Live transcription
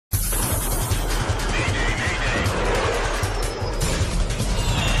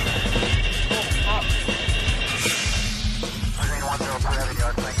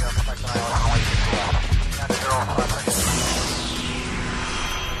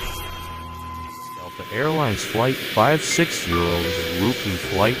Delta Airlines Flight 560 is a routine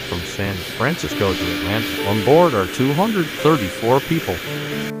flight from San Francisco to Atlanta. On board are 234 people.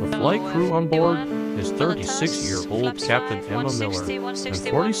 The flight crew on board is 36-year-old Captain Emma Miller and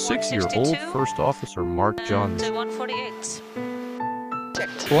 46-year-old First Officer Mark Johns.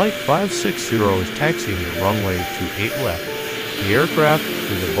 Flight 560 is taxiing the runway 28 left. The aircraft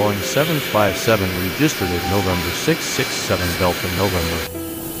is a Boeing 757 registered as November 667 Delta November.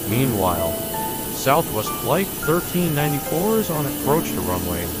 Meanwhile, Southwest Flight 1394 is on approach to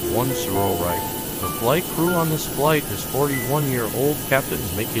runway 10 right. The flight crew on this flight is 41-year-old Captain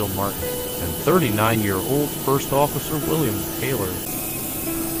Micheal Martin and 39-year-old First Officer William Taylor.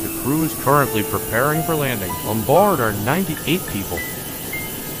 The crew is currently preparing for landing. On board are 98 people.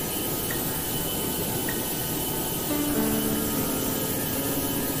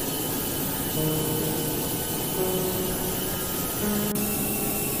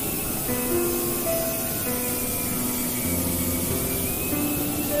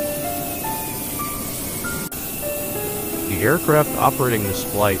 The aircraft operating this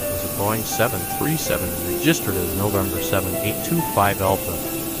flight is a Boeing 737 registered as November 7825 Alpha.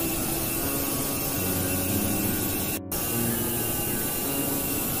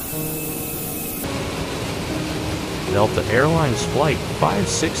 Delta Airlines Flight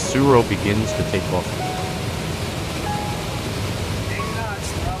 560 begins to take off.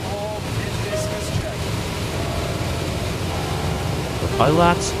 The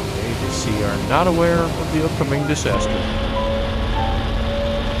pilots and ATC are not aware of the upcoming disaster.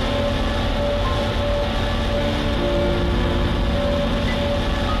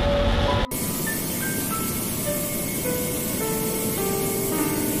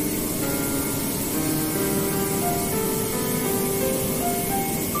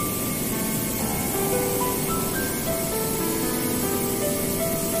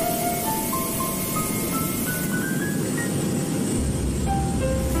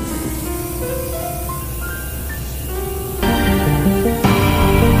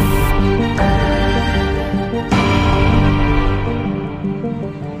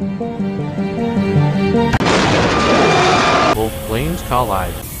 Both planes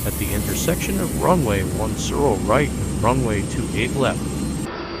collide at the intersection of runway 10 right and runway 28 left.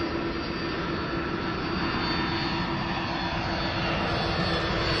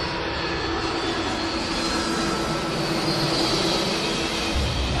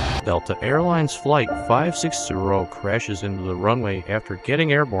 Delta Airlines Flight 560 crashes into the runway after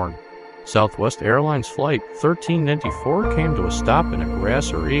getting airborne. Southwest Airlines Flight 1394 came to a stop in a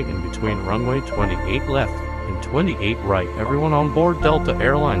grass area in between runway 28 left and 28 right. Everyone on board Delta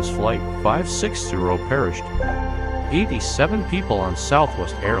Airlines Flight 560 perished. 87 people on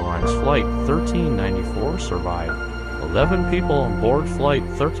Southwest Airlines Flight 1394 survived. 11 people on board Flight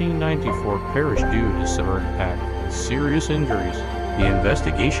 1394 perished due to severe impact and serious injuries. The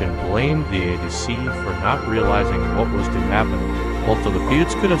investigation blamed the ATC for not realizing what was to happen. Both of the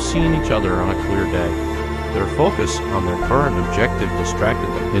pilots could have seen each other on a clear day. Their focus on their current objective distracted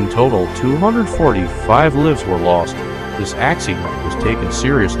them. In total, 245 lives were lost. This accident was taken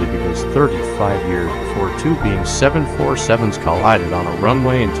seriously because 35 years before two Boeing 747s collided on a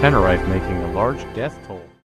runway in Tenerife, making a large death toll.